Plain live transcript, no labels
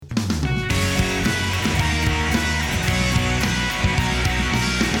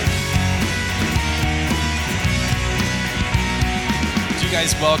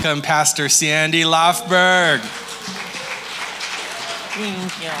guys welcome Pastor Sande Lofberg.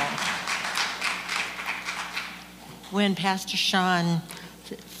 Thank you. When Pastor Sean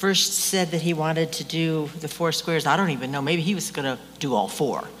first said that he wanted to do the 4 squares, I don't even know, maybe he was going to do all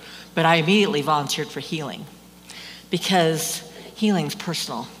 4. But I immediately volunteered for healing because healing's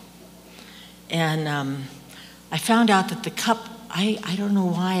personal. And I found out that the cup, I don't know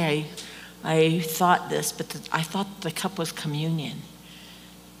why I thought this, but I thought the cup was communion.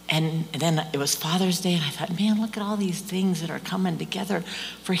 And then it was Father's Day, and I thought, man, look at all these things that are coming together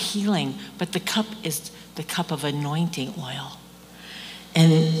for healing. But the cup is the cup of anointing oil.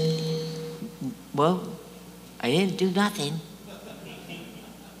 And, well, I didn't do nothing.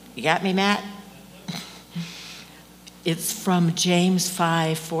 You got me, Matt? It's from James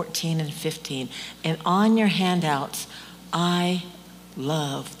 5:14 and 15. And on your handouts, I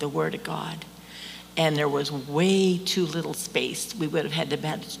love the Word of God. And there was way too little space. We would have had to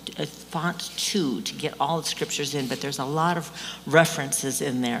have a font 2 to get all the scriptures in, but there's a lot of references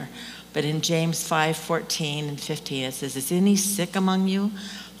in there. But in James 5:14 and 15, it says, is any sick among you?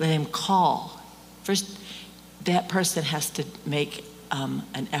 Let him call. First, that person has to make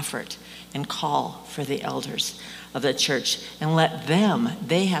an effort and call for the elders of the church. And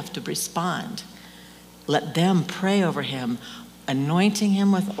they have to respond. Let them pray over him, anointing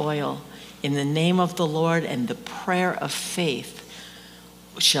him with oil in the name of the Lord, and the prayer of faith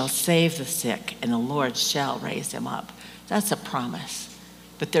shall save the sick, and the Lord shall raise him up. That's a promise.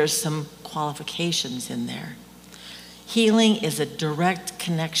 But there's some qualifications in there. Healing is a direct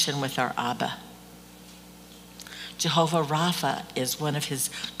connection with our Abba. Jehovah Rapha is one of his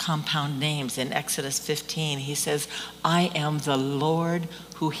compound names. In Exodus 15, he says, I am the Lord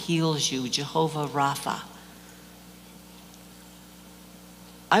who heals you, Jehovah Rapha.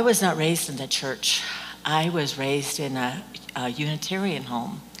 I was not raised in the church. I was raised in a Unitarian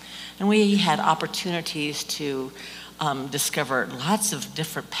home. And we had opportunities to discover lots of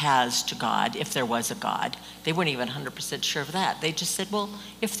different paths to God, if there was a God. They weren't even 100% sure of that. They just said, well,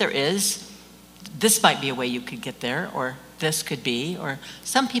 if there is, this might be a way you could get there, or this could be, or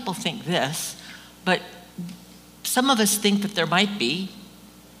some people think this, but some of us think that there might be.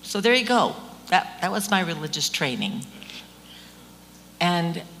 So there you go. That was my religious training.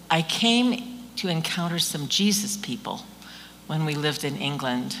 And I came to encounter some Jesus people when we lived in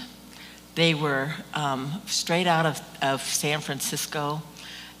England. They were straight out of San Francisco,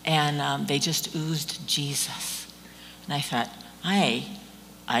 and they just oozed Jesus. And I thought,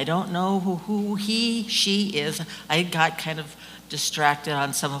 I don't know who she is. I got kind of distracted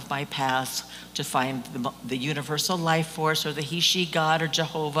on some of my paths to find the universal life force, or the he, she, God, or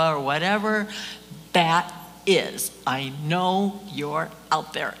Jehovah, or whatever that is. I know you're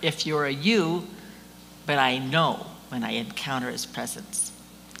out there if you're a you, but I know when I encounter his presence.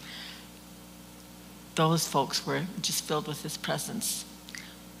 Those folks were just filled with his presence.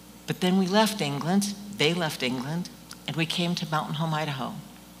 But then we left England, they left England, and we came to Mountain Home, Idaho.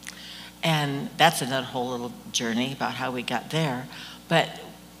 And that's another whole little journey about how we got there. But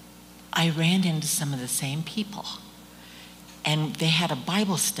I ran into some of the same people. And they had a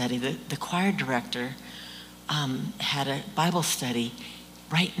Bible study. The choir director had a Bible study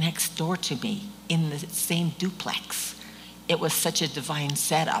right next door to me in the same duplex. It was such a divine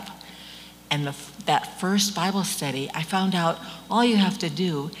setup. And that first Bible study, I found out all you have to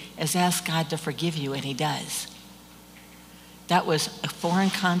do is ask God to forgive you, and he does. That was a foreign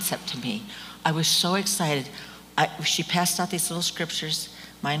concept to me. I was so excited. She passed out these little scriptures.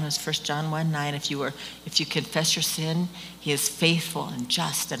 Mine was 1 John 1:9. If you confess your sin, he is faithful and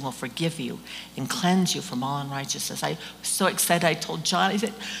just and will forgive you and cleanse you from all unrighteousness. I was so excited. I told John, I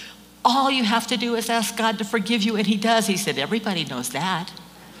said, all you have to do is ask God to forgive you, and he does. He said, everybody knows that.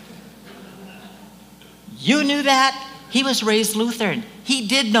 You knew that? He was raised Lutheran. He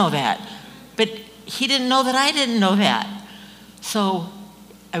did know that. But he didn't know that I didn't know that. So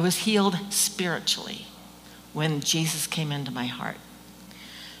I was healed spiritually when Jesus came into my heart.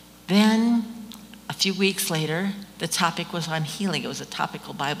 Then, a few weeks later, the topic was on healing. It was a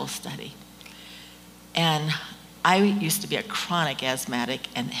topical Bible study. And I used to be a chronic asthmatic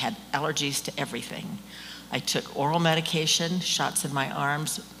and had allergies to everything. I took oral medication, shots in my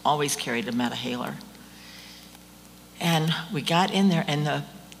arms, always carried a HEALER. And we got in there, and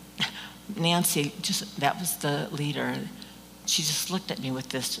Nancy, that was the leader. She just looked at me with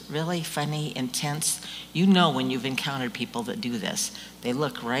this really funny, intense, you know when you've encountered people that do this. They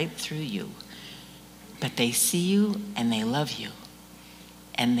look right through you, but they see you and they love you.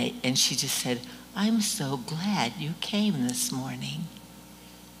 And she just said, I'm so glad you came this morning.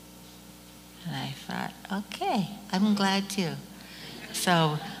 And I thought, okay, I'm glad too.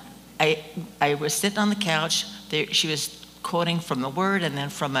 So I was sitting on the couch. She was quoting from the Word and then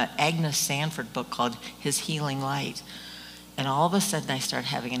from an Agnes Sanford book called His Healing Light. And all of a sudden I started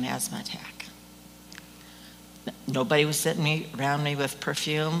having an asthma attack. Nobody was sitting around me with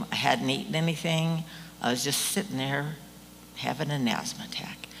perfume. I hadn't eaten anything. I was just sitting there having an asthma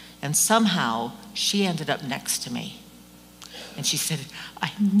attack. And somehow she ended up next to me. And she said,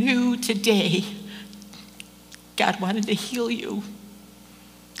 I knew today God wanted to heal you.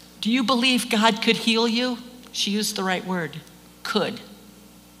 Do you believe God could heal you? She used the right word, could.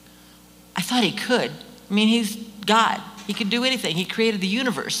 I thought he could. I mean, he's God. He could do anything. He created the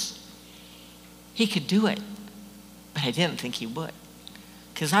universe. He could do it. But I didn't think he would.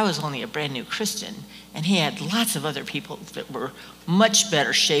 Because I was only a brand new Christian, and he had lots of other people that were much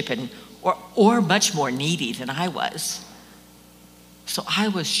better shape or much more needy than I was. So I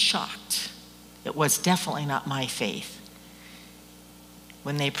was shocked. It was definitely not my faith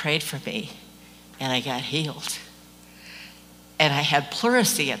when they prayed for me and I got healed. And I had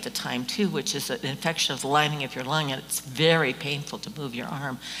pleurisy at the time too, which is an infection of the lining of your lung, and it's very painful to move your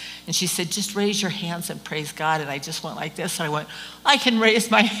arm. And she said, just raise your hands and praise God. And I just went like this, and I went, I can raise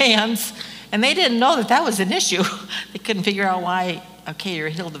my hands. And they didn't know that that was an issue. They couldn't figure out why, okay, you're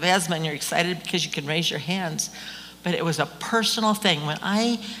healed of asthma and you're excited because you can raise your hands. But it was a personal thing. When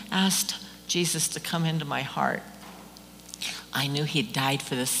I asked Jesus to come into my heart, I knew he died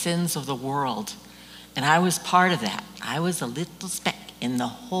for the sins of the world. And I was part of that. I was a little speck in the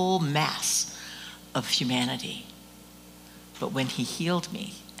whole mass of humanity. But when he healed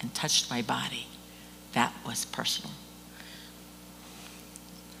me and touched my body, that was personal.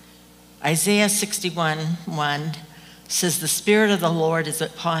 Isaiah 61:1 says, the Spirit of the Lord is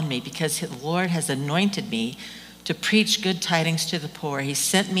upon me because the Lord has anointed me to preach good tidings to the poor. He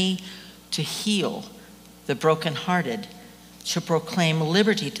sent me to heal the brokenhearted, to proclaim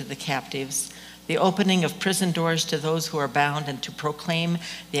liberty to the captives, the opening of prison doors to those who are bound, and to proclaim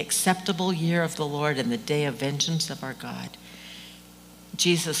the acceptable year of the Lord and the day of vengeance of our God.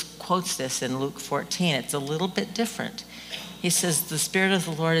 Jesus quotes this in Luke 14. It's a little bit different. He says, the Spirit of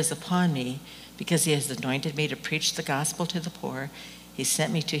the Lord is upon me because he has anointed me to preach the gospel to the poor. He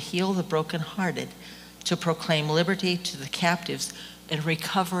sent me to heal the brokenhearted, to proclaim liberty to the captives and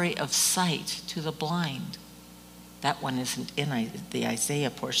recovery of sight to the blind. That one isn't in the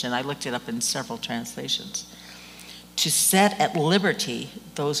Isaiah portion. I looked it up in several translations. To set at liberty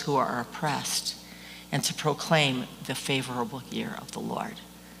those who are oppressed, and to proclaim the favorable year of the Lord.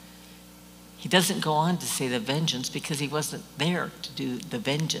 He doesn't go on to say the vengeance because he wasn't there to do the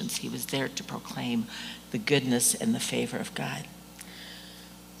vengeance. He was there to proclaim the goodness and the favor of God.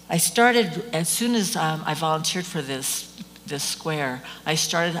 I started, as soon as I volunteered for this square, I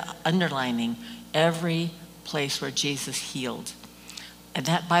started underlining every place where Jesus healed. And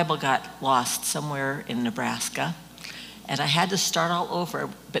that Bible got lost somewhere in Nebraska. And I had to start all over.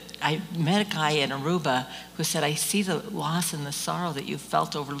 But I met a guy in Aruba who said, I see the loss and the sorrow that you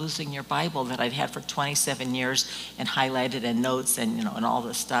felt over losing your Bible that I'd had for 27 years and highlighted and notes and, and all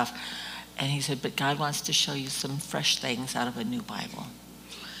this stuff. And he said, but God wants to show you some fresh things out of a new Bible.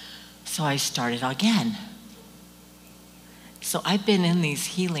 So I started again. So I've been in these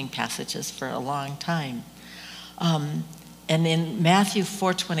healing passages for a long time. And in Matthew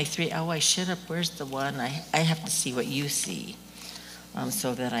 4:23, I should have, where's the one? I have to see what you see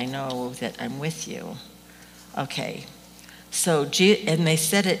so that I know that I'm with you. Okay. So, and they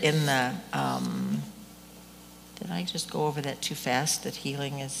said it in the, did I just go over that too fast, that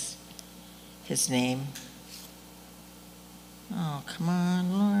healing is his name? Oh, come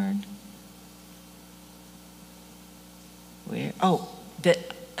on, Lord. That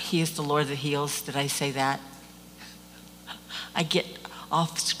he is the Lord that heals. Did I say that? I get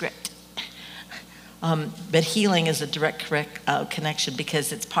off script. But healing is a direct connection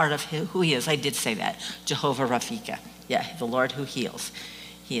because it's part of who he is. I did say that. Jehovah Rafika. Yeah, the Lord who heals.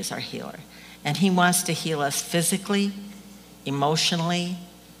 He is our healer. And he wants to heal us physically, emotionally,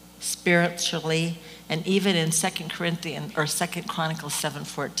 spiritually, and even in 2 Chronicles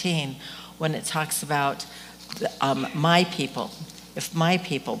 7:14, when it talks about my people, if my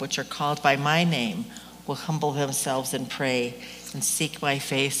people, which are called by my name, will humble themselves and pray and seek my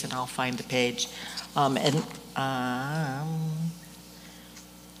face, and I'll find the page. Oh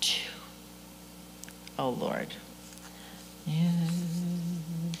Lord.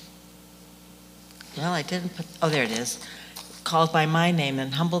 Well, I didn't put, there it is. Called by my name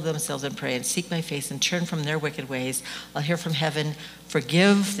and humble themselves and pray and seek my face and turn from their wicked ways, I'll hear from heaven,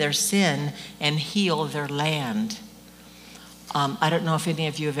 forgive their sin and heal their land. I don't know if any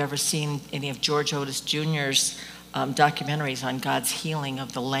of you have ever seen any of George Otis Jr.'s documentaries on God's healing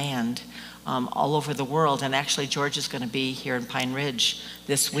of the land all over the world. And actually, George is going to be here in Pine Ridge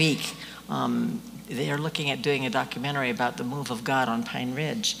this week. They are looking at doing a documentary about the move of God on Pine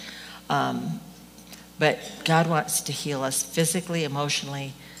Ridge. But God wants to heal us physically,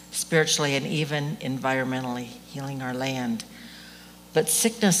 emotionally, spiritually, and even environmentally, healing our land. But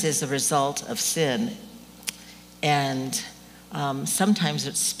sickness is a result of sin, and sometimes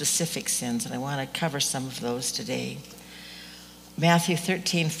it's specific sins, and I want to cover some of those today. Matthew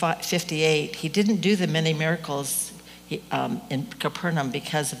 13:58, he didn't do the many miracles in Capernaum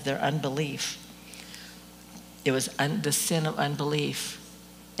because of their unbelief. It was the sin of unbelief.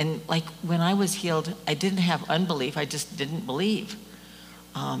 And like when I was healed, I didn't have unbelief, I just didn't believe.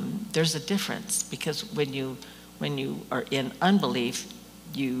 There's a difference, because when you are in unbelief,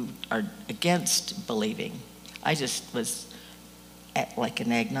 you are against believing. I just was like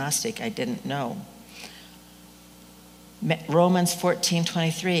an agnostic. I didn't know. Romans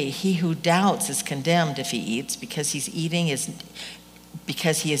 14:23, he who doubts is condemned if he eats, because he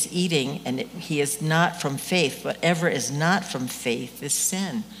is eating and he is not from faith. Whatever is not from faith is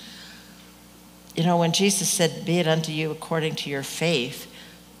sin. You know, when Jesus said, be it unto you according to your faith,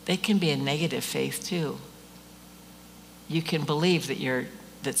 that can be a negative faith too. You can believe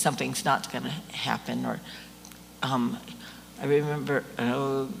that something's not going to happen. Or I remember, I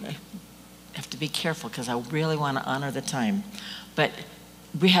have to be careful because I really want to honor the time. But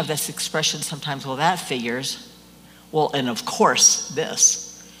we have this expression sometimes, well, that figures. Well, and of course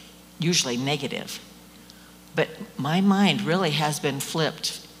this, usually negative. But my mind really has been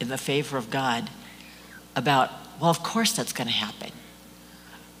flipped in the favor of God about, well, of course that's going to happen.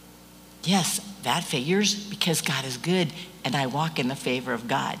 Yes, that figures because God is good and I walk in the favor of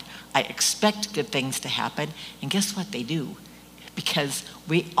God. I expect good things to happen, and guess what? They do, because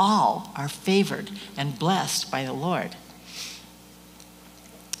we all are favored and blessed by the Lord.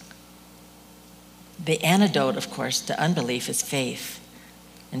 The antidote, of course, to unbelief is faith.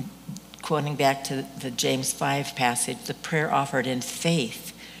 And quoting back to the James 5 passage, the prayer offered in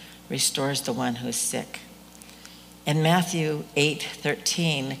faith restores the one who is sick. In Matthew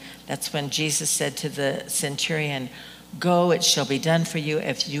 8:13, that's when Jesus said to the centurion, go, it shall be done for you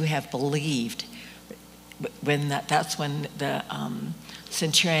if you have believed. That's when the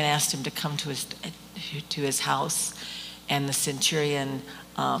centurion asked him to come to his house, and the centurion,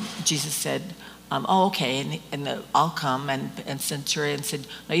 Jesus said, oh, okay, and I'll come. And centurion said,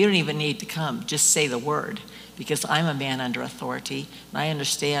 no, you don't even need to come. Just say the word, because I'm a man under authority, and I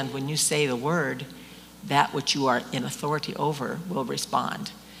understand when you say the word, that which you are in authority over will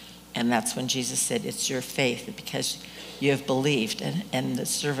respond. And that's when Jesus said, it's your faith, because you have believed. And the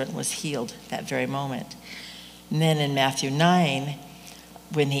servant was healed that very moment. And then in Matthew 9,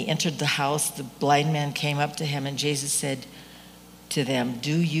 when he entered the house, the blind man came up to him, and Jesus said to them,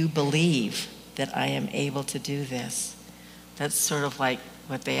 do you believe that I am able to do this? That's sort of like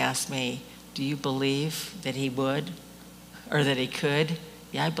what they asked me. Do you believe that he would, or that he could?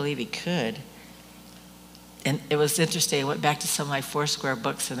 Yeah, I believe he could. And it was interesting. I went back to some of my Foursquare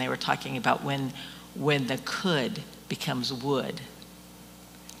books, and they were talking about when the could becomes would.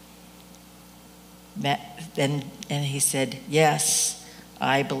 And he said, yes,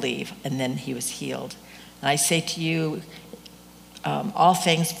 I believe. And then he was healed. And I say to you, all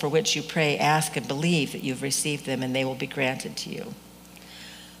things for which you pray, ask and believe that you've received them, and they will be granted to you.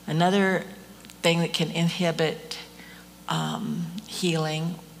 Another thing that can inhibit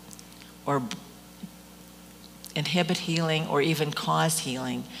healing or even cause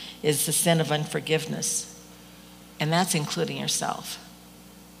healing is the sin of unforgiveness. And that's including yourself.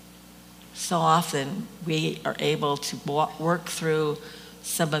 So often we are able to work through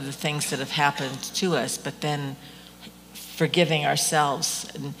some of the things that have happened to us, but then forgiving ourselves.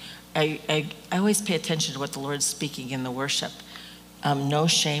 And I always pay attention to what the Lord's speaking in the worship. No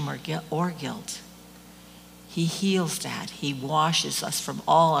shame or guilt. He heals that. He washes us from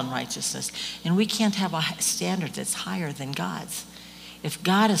all unrighteousness. And we can't have a standard that's higher than God's. If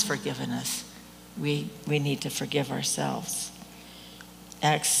God has forgiven us, we need to forgive ourselves.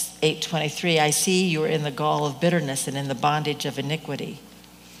 Acts 8:23, I see you are in the gall of bitterness and in the bondage of iniquity.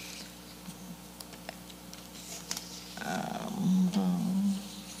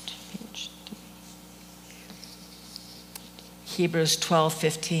 Hebrews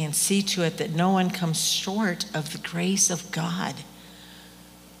 12:15, see to it that no one comes short of the grace of God.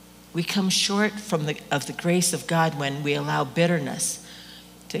 We come short of the grace of God when we allow bitterness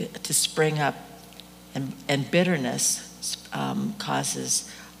to spring up, and bitterness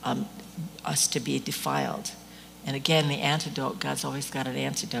causes us to be defiled. And again, the antidote, God's always got an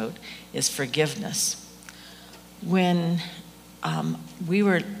antidote, is forgiveness. When we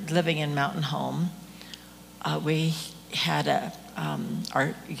were living in Mountain Home, we had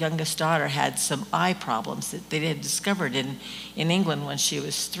our youngest daughter had some eye problems that they had discovered in England when she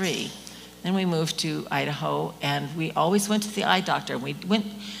was 3. Then we moved to Idaho, and we always went to the eye doctor. We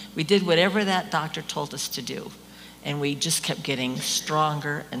did whatever that doctor told us to do, and we just kept getting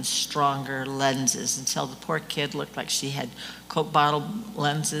stronger and stronger lenses until the poor kid looked like she had Coke bottle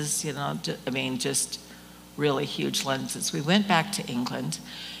lenses, just really huge lenses. We went back to England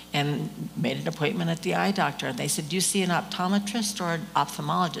and made an appointment at the eye doctor, and they said, "Do you see an optometrist or an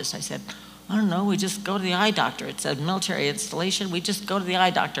ophthalmologist?" I said, "I don't know, we just go to the eye doctor. It's a military installation. We just go to the eye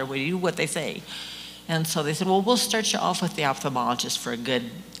doctor. We do what they say." And so they said, "Well, we'll start you off with the ophthalmologist for a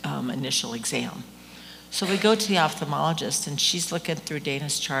good initial exam." So we go to the ophthalmologist, and she's looking through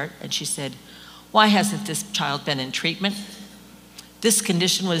Dana's chart, and she said, "Why hasn't this child been in treatment? This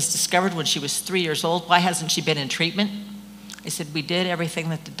condition was discovered when she was 3 years old. Why hasn't she been in treatment?" I said, "We did everything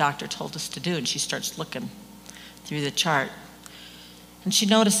that the doctor told us to do." And she starts looking through the chart. And she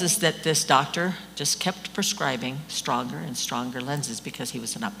notices that this doctor just kept prescribing stronger and stronger lenses because he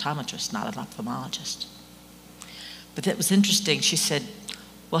was an optometrist, not an ophthalmologist. But it was interesting. She said,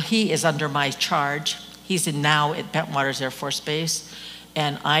 "Well, he is under my charge. He's now at Bentwaters Air Force Base,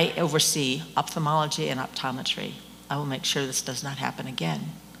 and I oversee ophthalmology and optometry. I will make sure this does not happen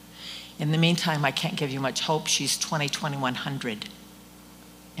again. In the meantime, I can't give you much hope. She's 20/2100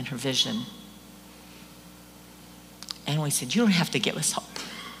 in her vision." And we said, "You don't have to give us hope.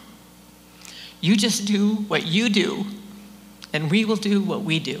 You just do what you do, and we will do what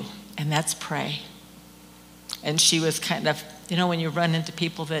we do, and that's pray." And she was kind of, when you run into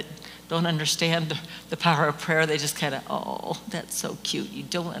people that don't understand the power of prayer, they just kind of, "Oh, that's so cute. You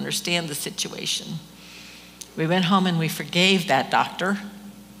don't understand the situation." We went home and we forgave that doctor.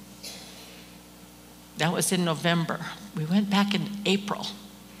 That was in November. We went back in April.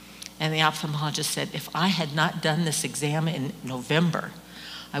 And the ophthalmologist said, "If I had not done this exam in November,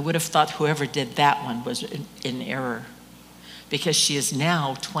 I would have thought whoever did that one was in error, because she is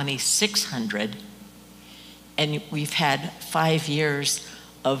now 2600, and we've had 5 years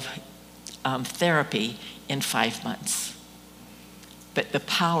of therapy in 5 months." But the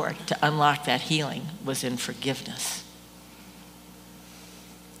power to unlock that healing was in forgiveness.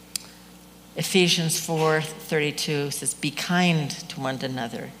 Ephesians 4:32 says, "Be kind to one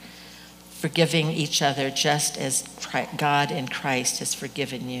another, forgiving each other just as God in Christ has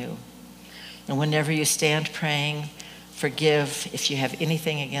forgiven you. And whenever you stand praying, forgive if you have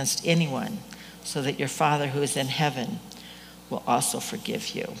anything against anyone, so that your Father who is in heaven will also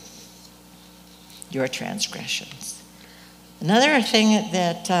forgive you your transgressions." Another thing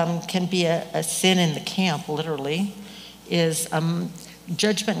that can be a sin in the camp, literally, is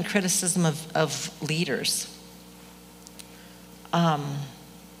judgment and criticism of leaders.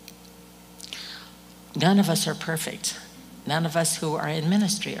 None of us are perfect. None of us who are in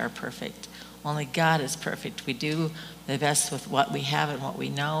ministry are perfect. Only God is perfect. We do the best with what we have and what we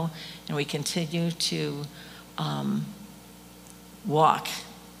know, and we continue to walk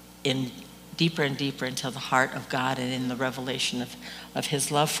in deeper and deeper into the heart of God and in the revelation of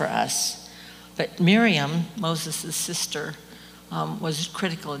his love for us. But Miriam, Moses' sister, was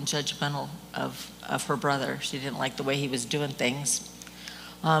critical and judgmental of her brother. She didn't like the way he was doing things.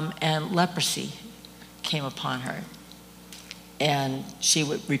 And leprosy came upon her. And she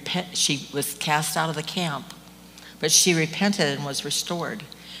would repent. She was cast out of the camp, but she repented and was restored.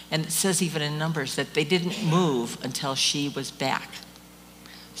 And it says even in Numbers that they didn't move until she was back.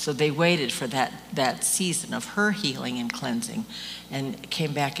 So they waited for that season of her healing and cleansing and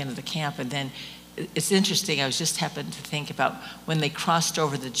came back into the camp. And then it's interesting, I was just happened to think about when they crossed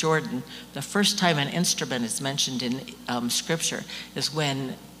over the Jordan, the first time an instrument is mentioned in Scripture is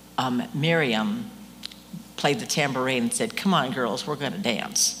when Miriam played the tambourine and said, "Come on, girls, we're going to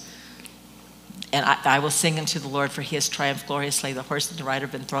dance. And I will sing unto the Lord, for he has triumphed gloriously. The horse and the rider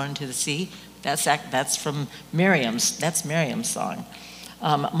have been thrown into the sea." That's from Miriam's song.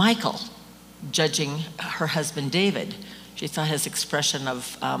 Michal, judging her husband David, she thought his expression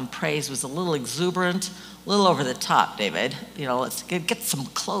of praise was a little exuberant, a little over the top, David. Let's get some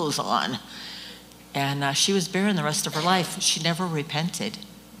clothes on. And she was barren the rest of her life. She never repented.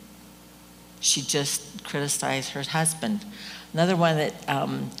 She just criticized her husband. Another one that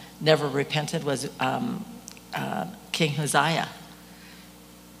never repented was King Uzziah.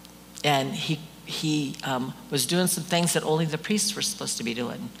 And he was doing some things that only the priests were supposed to be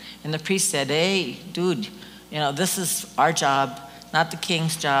doing. And the priest said, "Hey, dude, this is our job, not the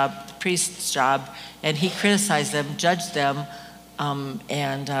king's job, the priest's job." And he criticized them, judged them,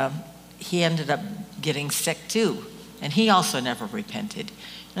 and he ended up getting sick too. And he also never repented.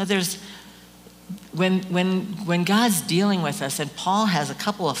 There's when God's dealing with us, and Paul has a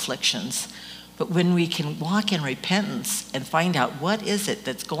couple afflictions, but when we can walk in repentance and find out what is it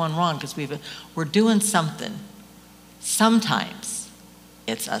that's going wrong, because we're doing something. Sometimes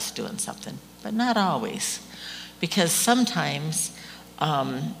it's us doing something, but not always. Because sometimes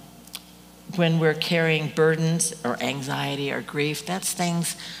when we're carrying burdens or anxiety or grief, that's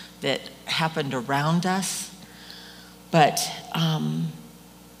things that happened around us. But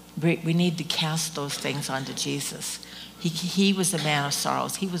we need to cast those things onto Jesus. He was a man of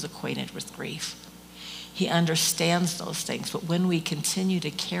sorrows. He was acquainted with grief. He understands those things. But when we continue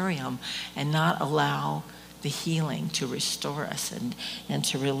to carry them and not allow the healing to restore us and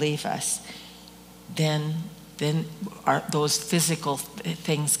to relieve us, then those physical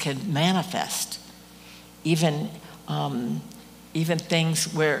things can manifest. Even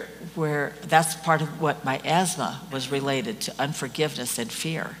things where that's part of what my asthma was related to, unforgiveness and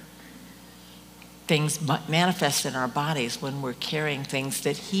fear. Things manifest in our bodies when we're carrying things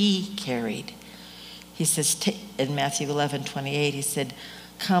that he carried. He says in Matthew 11:28, he said,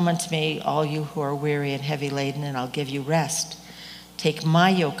 "Come unto me, all you who are weary and heavy laden, and I'll give you rest. Take my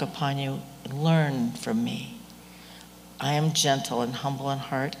yoke upon you and learn from me. I am gentle and humble in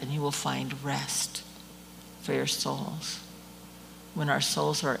heart, and you will find rest for your souls." When our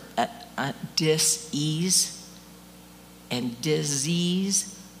souls are at dis-ease and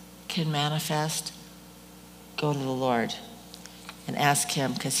disease can manifest, go to the Lord and ask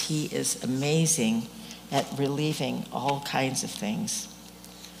him, because he is amazing at relieving all kinds of things.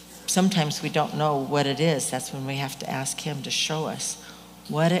 Sometimes we don't know what it is. That's when we have to ask him to show us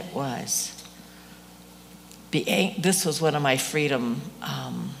what it was. This was one of my freedom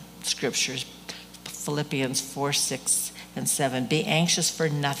scriptures, Philippians 4:6 and 7. Be anxious for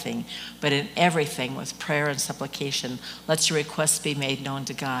nothing, but in everything with prayer and supplication, let your requests be made known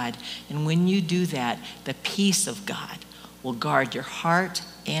to God. And when you do that, the peace of God will guard your heart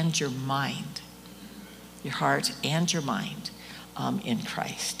and your mind. Your heart and your mind in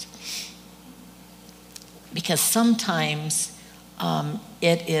Christ. Because sometimes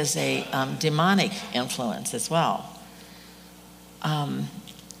it is a demonic influence as well.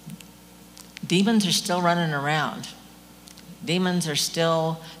 Demons are still running around. Demons are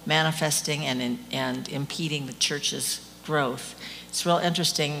still manifesting and impeding the church's growth. It's real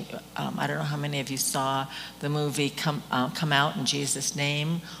interesting. I don't know how many of you saw the movie Come Out in Jesus'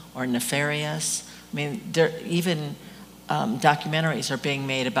 Name or Nefarious. I mean, even documentaries are being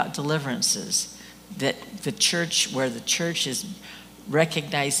made about deliverances. That where the church is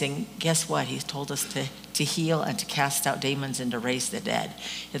recognizing, guess what? He's told us to heal and to cast out demons and to raise the dead.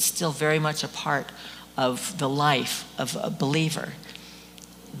 It's still very much a part of the life of a believer.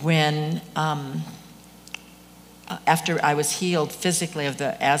 When after I was healed physically of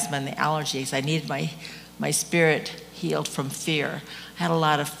the asthma and the allergies, I needed my spirit healed from fear. I had a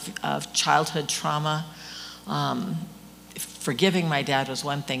lot of childhood trauma. Forgiving my dad was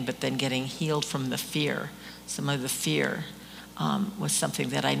one thing, but then getting healed from the fear, some of the fear was something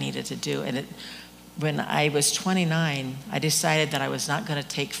that I needed to do. And when I was 29, I decided that I was not going to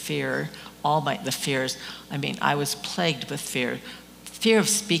take fear, the fears. I mean, I was plagued with fear of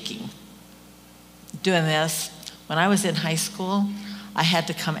speaking. Doing this, when I was in high school, I had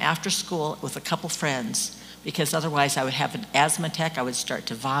to come after school with a couple friends because otherwise I would have an asthma attack. I would start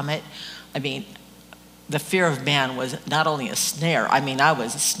to vomit. I mean, the fear of man was not only a snare. I mean, I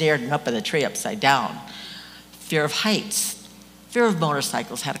was snared and up in the tree upside down. Fear of heights. Fear of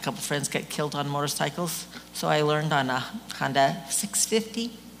motorcycles. Had a couple friends get killed on motorcycles. So I learned on a Honda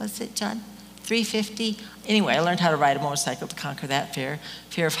 650. Was it, John? 350. Anyway, I learned how to ride a motorcycle to conquer that fear.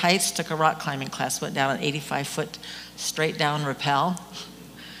 Fear of heights. Took a rock climbing class. Went down an 85-foot straight down rappel.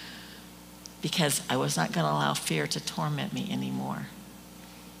 Because I was not going to allow fear to torment me anymore.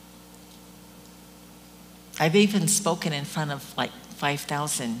 I've even spoken in front of like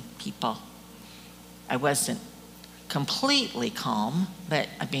 5,000 people. I wasn't completely calm, but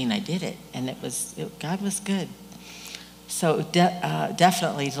I mean, I did it, and God was good. So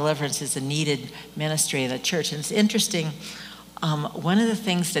definitely deliverance is a needed ministry in the church. And it's interesting, one of the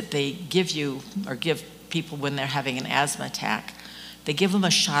things that they give you or give people when they're having an asthma attack, they give them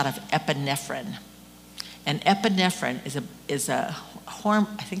a shot of epinephrine. And epinephrine is a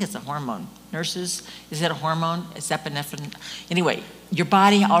hormone. I think it's a hormone. Nurses, is it a hormone? It's epinephrine. Anyway, your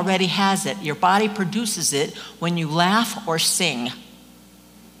body already has it. Your body produces it when you laugh or sing.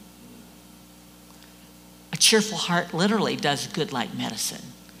 A cheerful heart literally does good like medicine,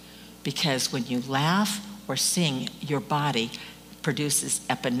 because when you laugh or sing, your body produces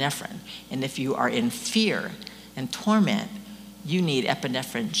epinephrine. And if you are in fear and torment, you need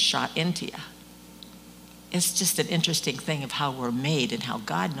epinephrine shot into you. It's just an interesting thing of how we're made and how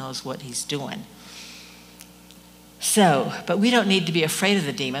God knows what he's doing. So, but we don't need to be afraid of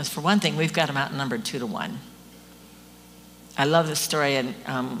the demons. For one thing, we've got them outnumbered 2-1. I love this story, and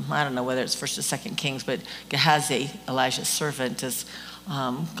I don't know whether it's 1st or 2nd Kings, but Gehazi, Elijah's servant, is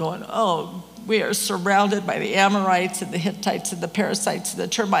going, oh, we are surrounded by the Amorites and the Hittites and the Perizzites and the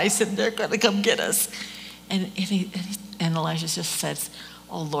termites, and they're going to come get us. And Elijah just says,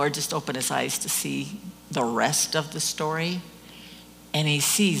 oh, Lord, just open his eyes to see the rest of the story. And he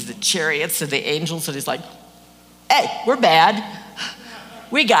sees the chariots and the angels, and he's like, hey, we're bad.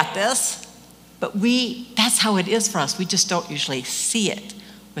 We got this. But that's how it is for us. We just don't usually see it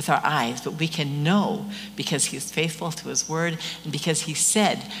with our eyes, but we can know because he's faithful to his word and because he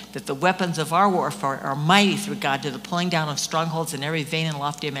said that the weapons of our warfare are mighty through God to the pulling down of strongholds and every vain and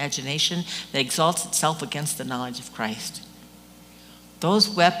lofty imagination that exalts itself against the knowledge of Christ. Those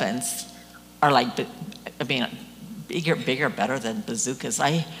weapons are like, bigger, better than bazookas.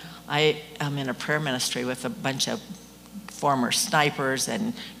 I am in a prayer ministry with a bunch of former snipers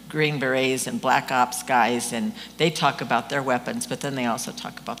and Green Berets and Black Ops guys, and they talk about their weapons, but then they also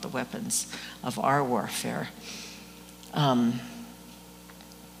talk about the weapons of our warfare.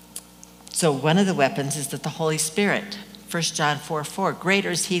 So one of the weapons is that the Holy Spirit, 1 John 4:4,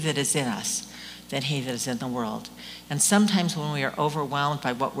 greater is he that is in us than he that is in the world. And sometimes when we are overwhelmed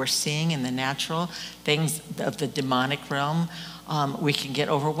by what we're seeing in the natural, things of the demonic realm, we can get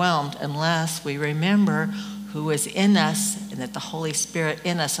overwhelmed unless we remember who is in us and that the Holy Spirit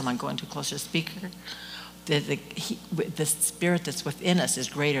in us, am I going too close to the speaker? The Spirit that's within us is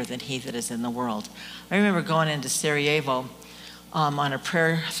greater than he that is in the world. I remember going into Sarajevo on a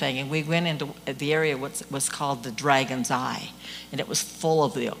prayer thing, and we went into the area what was called the Dragon's Eye, and it was full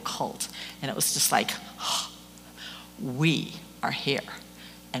of the occult. And it was just like, we are here.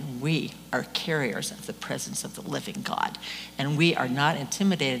 And we are carriers of the presence of the living God. And we are not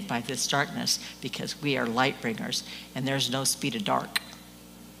intimidated by this darkness because we are light bringers. And there's no speed of dark,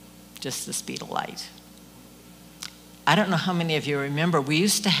 just the speed of light. I don't know how many of you remember, we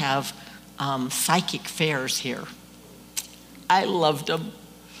used to have psychic fairs here. I loved them.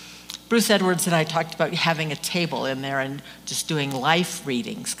 Bruce Edwards and I talked about having a table in there and just doing life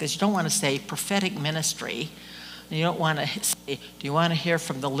readings, because you don't want to say prophetic ministry. You don't want to say, do you want to hear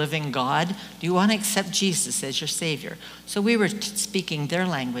from the living God? Do you want to accept Jesus as your Savior? So we were speaking their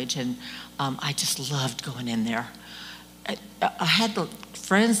language, and I just loved going in there. I had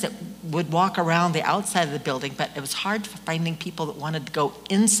friends that would walk around the outside of the building, but it was hard finding people that wanted to go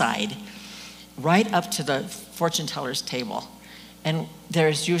inside, right up to the fortune teller's table. And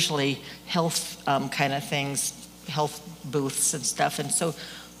there's usually health kind of things, health booths and stuff. And so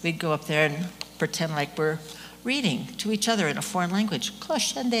we'd go up there and pretend like we're reading to each other in a foreign language.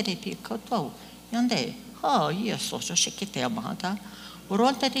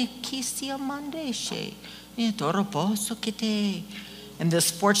 And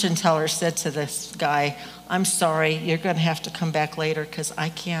this fortune teller said to this guy, I'm sorry, you're going to have to come back later because I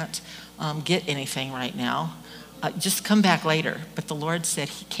can't get anything right now. Just come back later. But the Lord said,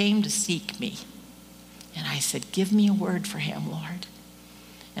 he came to seek me. And I said, give me a word for him, Lord.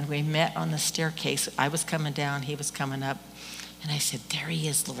 And we met on the staircase. I was coming down, he was coming up. And I said, there he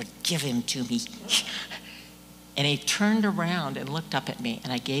is, Lord, give him to me. And he turned around and looked up at me,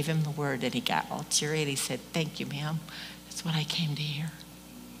 and I gave him the word, and he got all teary, and he said, thank you, ma'am. That's what I came to hear.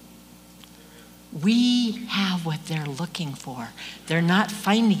 We have what they're looking for. They're not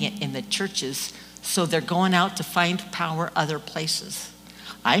finding it in the churches, so they're going out to find power other places.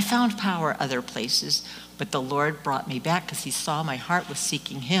 I found power other places, but the Lord brought me back because he saw my heart was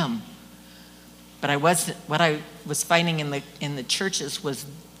seeking him. But what I was finding in the churches was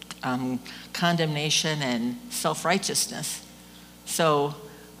condemnation and self-righteousness. So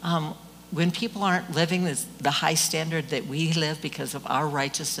when people aren't living the high standard that we live because of our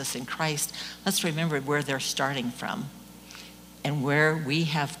righteousness in Christ, let's remember where they're starting from and where we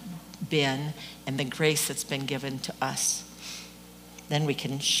have been and the grace that's been given to us. Then we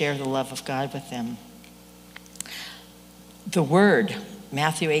can share the love of God with them. The word,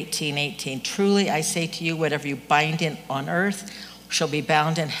 Matthew 18:18, truly I say to you, whatever you bind on earth shall be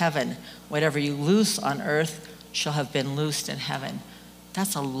bound in heaven. Whatever you loose on earth shall have been loosed in heaven.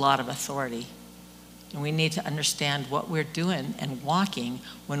 That's a lot of authority. And we need to understand what we're doing and walking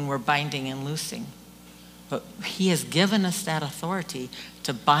when we're binding and loosing. But he has given us that authority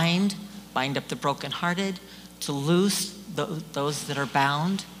to bind up the brokenhearted, to loose those that are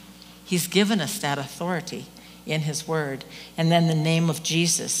bound. He's given us that authority. in his word. And then the name of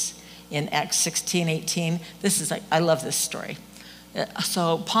Jesus in Acts 16:18. I love this story.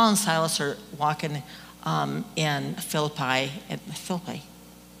 So Paul and Silas are walking in Philippi, I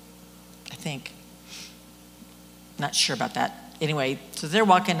think. Not sure about that. Anyway, so they're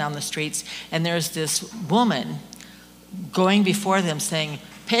walking down the streets, and there's this woman going before them saying,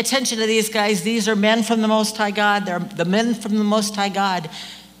 pay attention to these guys. These are men from the Most High God. They're the men from the Most High God.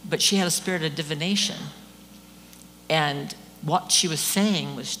 But she had a spirit of divination. And what she was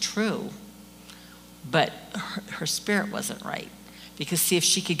saying was true, but her spirit wasn't right. Because see, if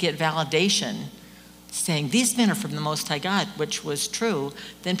she could get validation saying, these men are from the Most High God, which was true,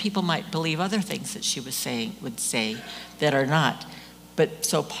 then people might believe other things that she would say that are not. But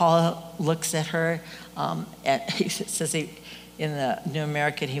so Paul looks at her, he says in the New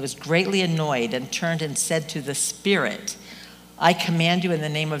American, he was greatly annoyed and turned and said to the spirit, I command you in the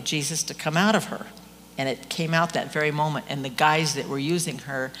name of Jesus to come out of her. And it came out that very moment. And the guys that were using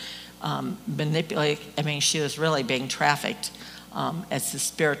her she was really being trafficked as the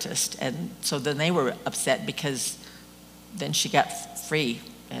spiritist. And so then they were upset because then she got free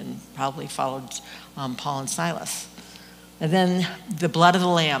and probably followed Paul and Silas. And then the blood of the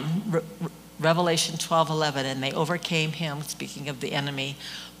Lamb, Revelation 12:11, and they overcame him, speaking of the enemy,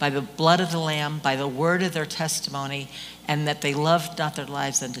 by the blood of the Lamb, by the word of their testimony, and that they loved not their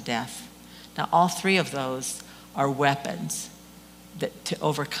lives unto death. Now, all three of those are weapons to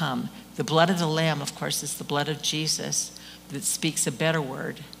overcome. The blood of the Lamb, of course, is the blood of Jesus that speaks a better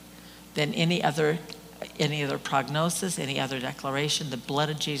word than any other prognosis, any other declaration. The blood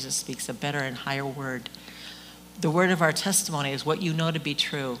of Jesus speaks a better and higher word. The word of our testimony is what you know to be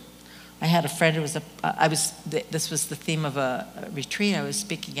true. I had a friend who this was the theme of a retreat I was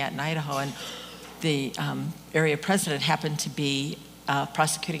speaking at in Idaho, and the area president happened to be a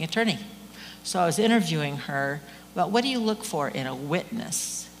prosecuting attorney. So I was interviewing her about what do you look for in a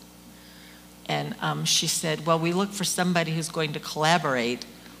witness? And she said, well, we look for somebody who's going to collaborate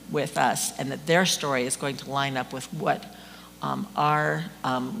with us and that their story is going to line up with what our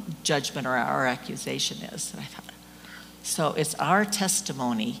judgment or our accusation is. And I thought, so it's our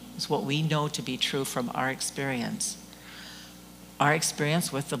testimony, is what we know to be true from our experience. Our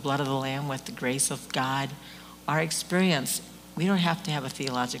experience with the blood of the Lamb, with the grace of God. Our experience, we don't have to have a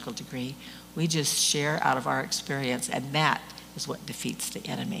theological degree. We just share out of our experience, and that is what defeats the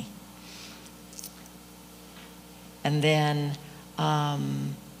enemy. And then,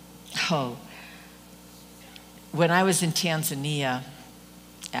 when I was in Tanzania,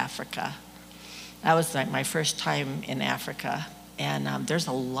 Africa, that was like my first time in Africa, and there's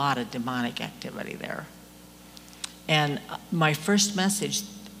a lot of demonic activity there. And my first message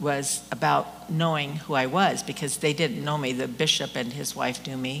was about knowing who I was, because they didn't know me. The bishop and his wife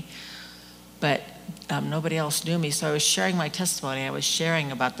knew me, but nobody else knew me. So I was sharing my testimony. I was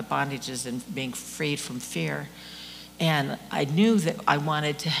sharing about the bondages and being freed from fear. And I knew that I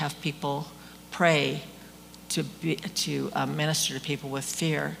wanted to have people pray to minister to people with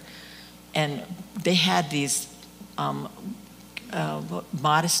fear. And they had these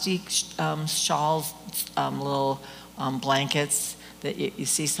modesty shawls, little blankets that you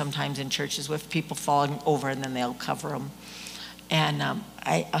see sometimes in churches with people falling over and then they'll cover them. And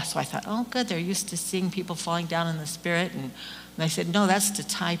so I thought, oh, good, they're used to seeing people falling down in the spirit. And they said, no, that's to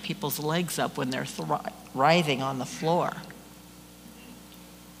tie people's legs up when they're writhing on the floor.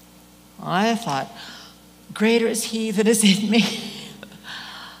 I thought, greater is he that is in me.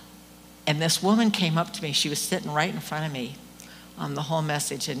 And this woman came up to me. She was sitting right in front of me on the whole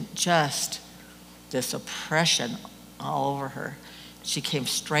message, and just this oppression all over her. She came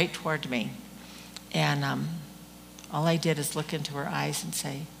straight toward me. And all I did is look into her eyes and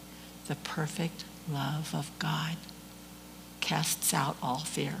say, the perfect love of God casts out all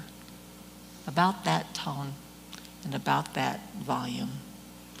fear. About that tone and about that volume.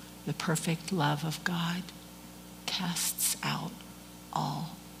 The perfect love of God casts out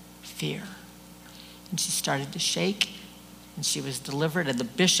all fear. And she started to shake, and she was delivered, and the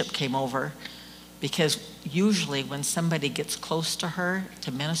bishop came over, because usually when somebody gets close to her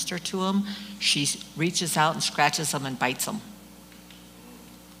to minister to them, she reaches out and scratches them and bites them.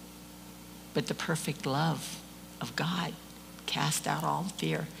 But the perfect love of God cast out all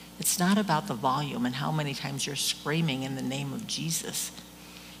fear. It's not about the volume and how many times you're screaming in the name of Jesus.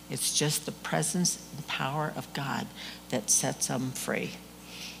 It's just the presence and power of God that sets them free.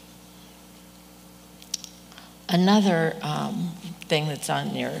 Another thing that's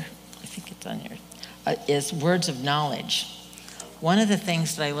on your, I think it's on your, is words of knowledge. One of the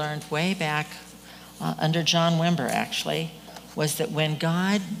things that I learned way back under John Wimber, actually, was that when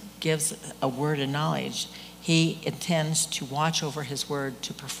God gives a word of knowledge, He intends to watch over his word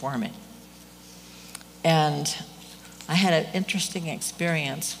to perform it. And I had an interesting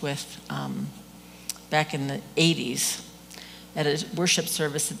experience with, back in the 80s, at a worship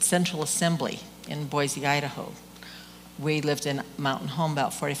service at Central Assembly in Boise, Idaho. We lived in a mountain home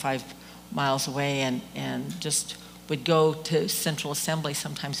about 45 miles away and just would go to Central Assembly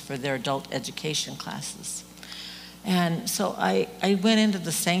sometimes for their adult education classes. And so I went into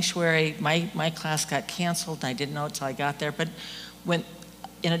the sanctuary. My class got canceled, and I didn't know it till I got there. But when,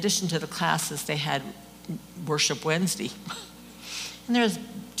 in addition to the classes, they had Worship Wednesday. And there's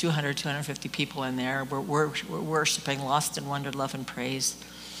 200, 250 people in there. We're worshiping Lost in Wonder, Love, and Praise.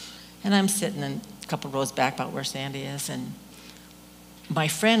 And I'm sitting in a couple rows back about where Sande is. And my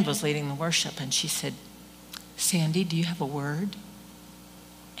friend was leading the worship, and she said, "Sande, do you have a word?"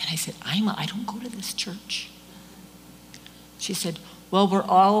 And I said, I don't go to this church. She said, "Well, we're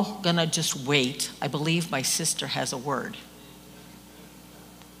all going to just wait. I believe my sister has a word."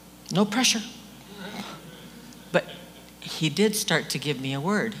 No pressure. But he did start to give me a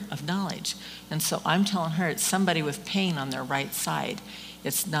word of knowledge. And so I'm telling her it's somebody with pain on their right side.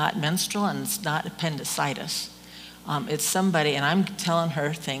 It's not menstrual and it's not appendicitis. It's somebody, and I'm telling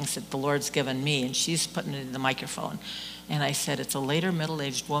her things that the Lord's given me, and she's putting it in the microphone. And I said, it's a later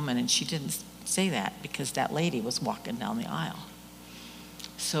middle-aged woman, and she didn't say that because that lady was walking down the aisle.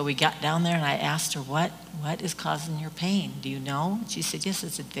 So we got down there, and I asked her, what is causing your pain? Do you know? And she said, yes,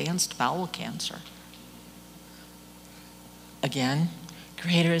 it's advanced bowel cancer. Again,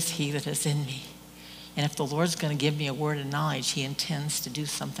 greater is he that is in me. And if the Lord's going to give me a word of knowledge, he intends to do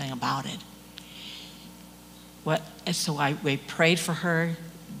something about it. So we prayed for her.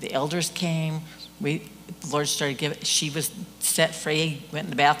 The elders came. The Lord started giving. She was set free. Went in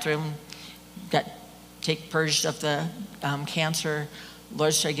the bathroom. Got purged of the cancer. The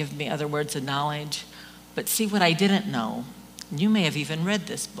Lord started giving me other words of knowledge. But see what I didn't know. You may have even read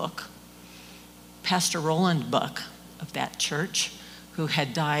this book. Pastor Roland Buck of that church, who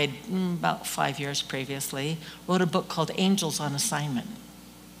had died about 5 years previously, wrote a book called Angels on Assignment.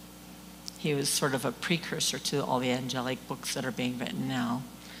 He was sort of a precursor to all the angelic books that are being written now.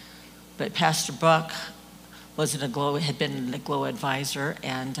 But Pastor Buck had been a Glow advisor,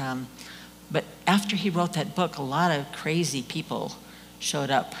 and but after he wrote that book, a lot of crazy people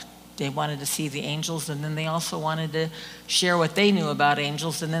showed up. They wanted to see the angels, and then they also wanted to share what they knew about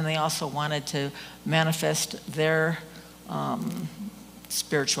angels, and then they also wanted to manifest their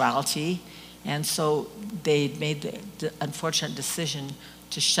spirituality. And so they made the unfortunate decision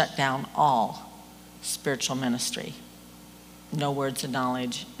to shut down all spiritual ministry. No words of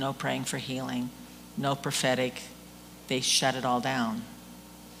knowledge, no praying for healing, no prophetic. They shut it all down.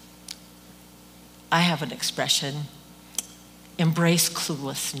 I have an expression, embrace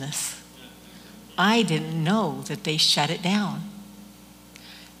cluelessness. I didn't know that they shut it down.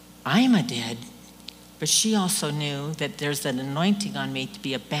 Ima did, but she also knew that there's an anointing on me to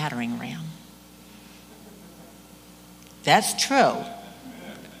be a battering ram. That's true.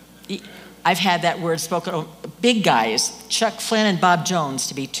 I've had that word spoken. Big guys, Chuck Flynn and Bob Jones,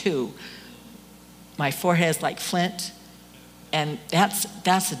 to be two. My forehead is like flint, and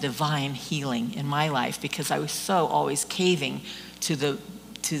that's a divine healing in my life, because I was so always caving to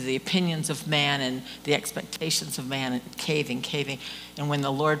the opinions of man and the expectations of man, and caving. And when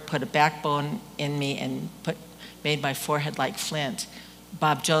the Lord put a backbone in me and made my forehead like flint,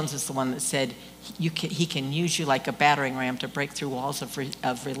 Bob Jones is the one that said, he can use you like a battering ram to break through walls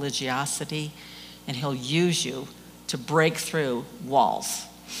of religiosity, and he'll use you to break through walls.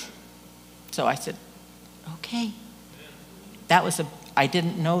 So I said, okay. I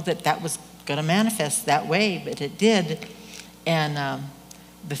didn't know that was going to manifest that way, but it did. And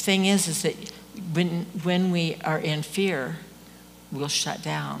the thing is that when we are in fear, we'll shut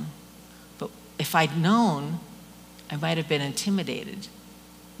down. But if I'd known, I might have been intimidated.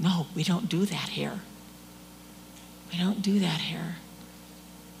 No, we don't do that here. We don't do that here.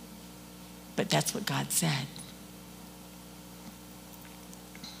 But that's what God said.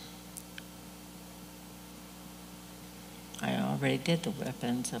 I already did the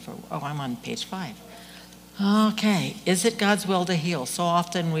weapons of, I'm on page 5. Okay, is it God's will to heal? So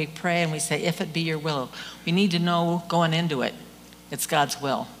often we pray and we say, if it be your will. We need to know going into it, it's God's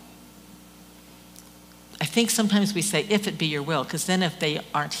will. I think sometimes we say, if it be your will, because then if they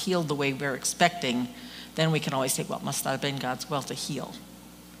aren't healed the way we're expecting, then we can always say, well, it must not have been God's will to heal.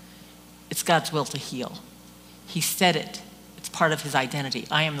 It's God's will to heal. He said it. It's part of his identity.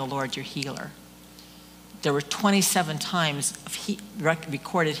 I am the Lord, your healer. There were 27 times of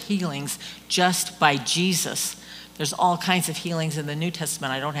recorded healings just by Jesus. There's all kinds of healings in the New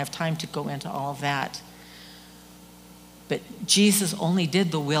Testament. I don't have time to go into all of that. But Jesus only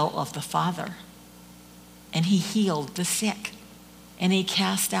did the will of the Father. And he healed the sick. And he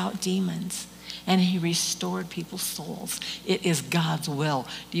cast out demons. And he restored people's souls. It is God's will.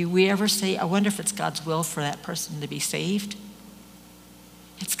 Do we ever say, I wonder if it's God's will for that person to be saved?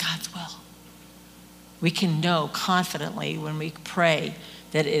 It's God's will. We can know confidently when we pray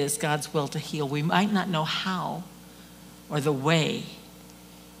that it is God's will to heal. We might not know how or the way.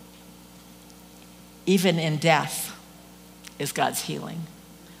 Even in death is God's healing.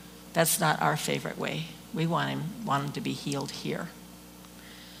 That's not our favorite way. We want him to be healed here.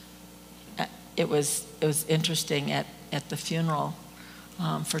 It was interesting at the funeral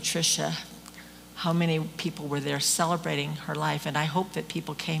for Tricia, how many people were there celebrating her life. And I hope that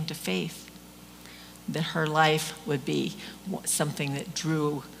people came to faith, that her life would be something that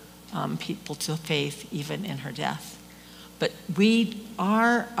drew people to faith even in her death. But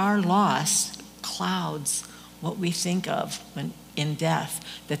our loss clouds what we think of when in death,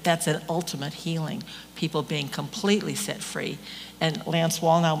 that's an ultimate healing, people being completely set free. And Lance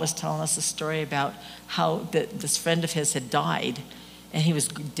Wallnau was telling us a story about how this friend of his had died, and he was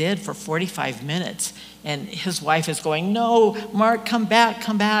dead for 45 minutes. And his wife is going, no, Mark, come back.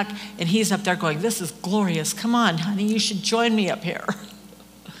 And he's up there going, this is glorious. Come on, honey, you should join me up here.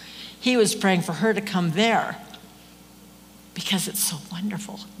 He was praying for her to come there because it's so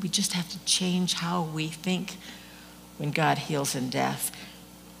wonderful. We just have to change how we think when God heals in death.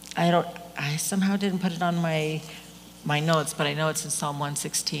 I somehow didn't put it on my notes, but I know it's in Psalm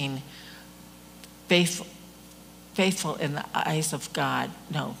 116. Faithful in the eyes of God.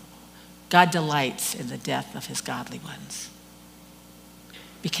 No, God delights in the death of his godly ones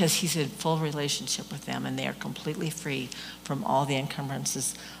because he's in full relationship with them and they are completely free from all the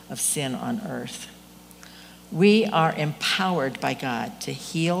encumbrances of sin on earth. We are empowered by God to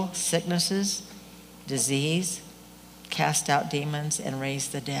heal sicknesses, disease, cast out demons, and raise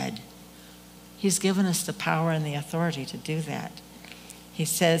the dead. He's given us the power and the authority to do that. He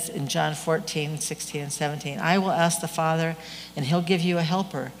says in John 14, 16, and 17, I will ask the Father, and he'll give you a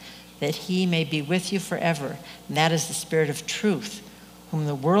helper, that he may be with you forever. And that is the Spirit of truth, whom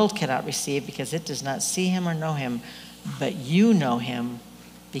the world cannot receive because it does not see him or know him. But you know him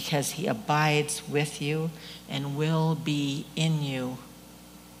because he abides with you and will be in you.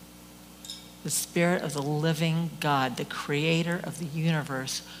 The Spirit of the living God, the creator of the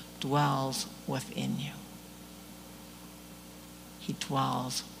universe, dwells within you. He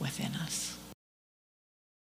dwells within us.